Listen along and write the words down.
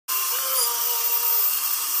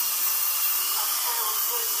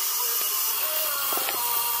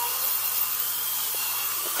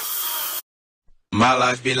My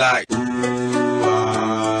life be like, ooh,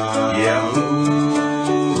 yeah,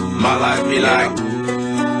 ooh. My life be like,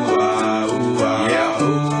 ooh, yeah,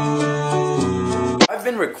 ooh. I've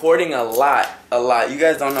been recording a lot. You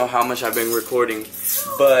guys don't know how much I've been recording,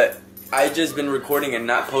 but I just been recording and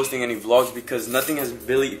not posting any vlogs because nothing has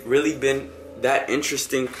really been that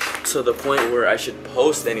interesting to the point where I should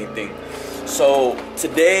post anything. So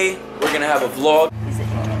today we're gonna have a vlog.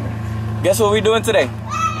 Guess what we're doing today?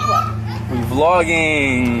 What? We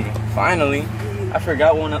vlogging. Finally, I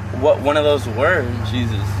forgot what one of those were.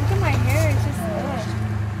 Jesus. Look at my hair. It's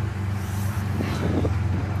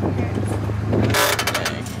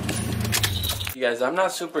just You guys, I'm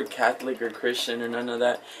not super Catholic or Christian or none of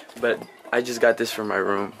that, but I just got this for my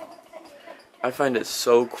room. I find it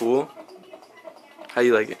so cool. How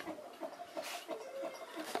you like it?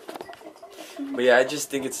 But yeah, I just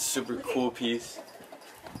think it's a super cool piece.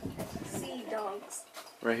 sea dogs.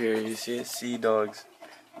 Right here, you see it? Sea dogs.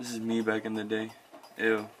 This is me back in the day.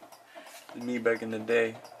 Ew. This is me back in the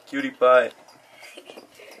day. Cutie pie.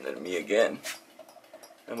 And then me again.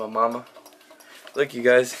 And my mama. Look, you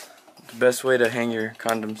guys. The best way to hang your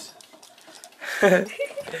condoms. Alright,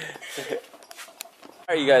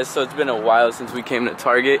 you guys, so it's been a while since we came to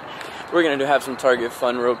Target. We're gonna have some Target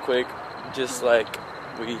fun real quick. Just like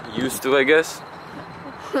we used to, I guess.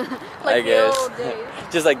 Like I guess. the old days.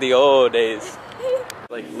 Just like the old days.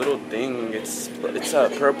 Like little thing, it's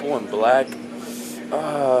purple and black, and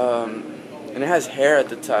it has hair at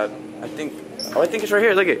the top. I think it's right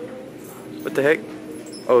here. Look it. What the heck?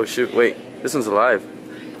 Oh shoot! Wait, this one's alive.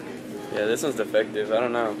 Yeah, this one's defective. I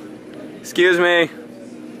don't know. Excuse me.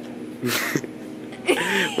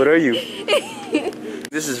 What are you?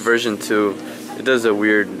 This is version 2. It does a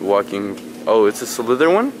weird walking. Oh, it's a Slither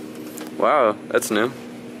one. Wow, that's new.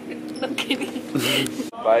 I'm kidding.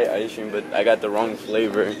 Buy ice cream, but I got the wrong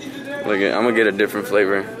flavor. Look, I'm gonna get a different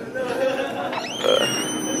flavor.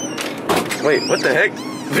 Wait, what the heck?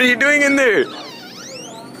 What are you doing in there?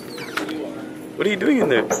 What are you doing in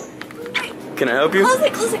there? Can I help you?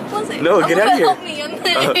 Close it. No, get out of here. Help me in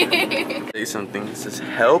there. Say something. It says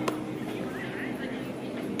help.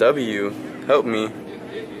 W. Help me.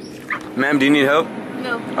 Ma'am, do you need help?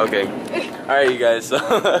 No. Okay. Alright, you guys. So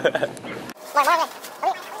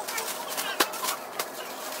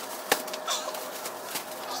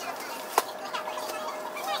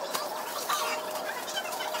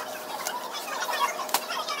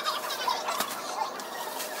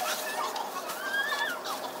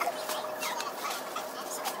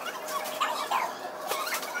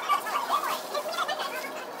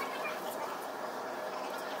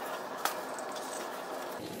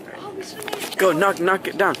go, knock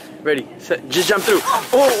it down. Ready, set, just jump through.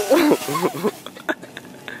 Oh!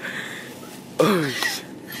 Oh.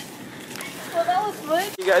 Well, that was fun.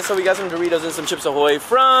 You guys, so we got some Doritos and some Chips Ahoy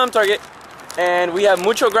from Target. And we have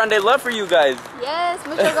Mucho Grande Love for you guys. Yes,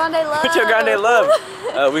 Mucho Grande Love. Mucho Grande Love.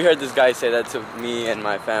 We heard this guy say that to me and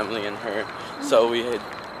my family and her. So we're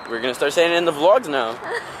gonna start saying it in the vlogs now.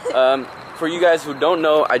 For you guys who don't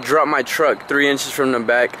know, I dropped my truck 3 inches from the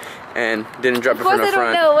back and didn't drop it from the front. Of course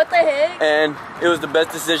I don't know, what the heck? And it was the best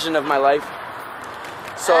decision of my life.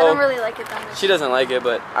 So I don't really like it that much. she doesn't like it,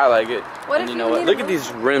 but I like it. What and if you know you what? need Look a at these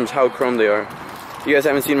rims, how chrome they are. You guys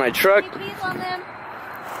haven't seen my truck? Can you please on them?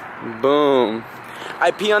 Boom.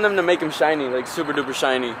 I pee on them to make them shiny, like super duper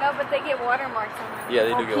shiny. No, but they get watermarks on them. Yeah,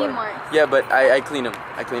 they Or do get pee water. marks. Yeah, but I clean them.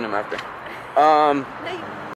 I clean them after. They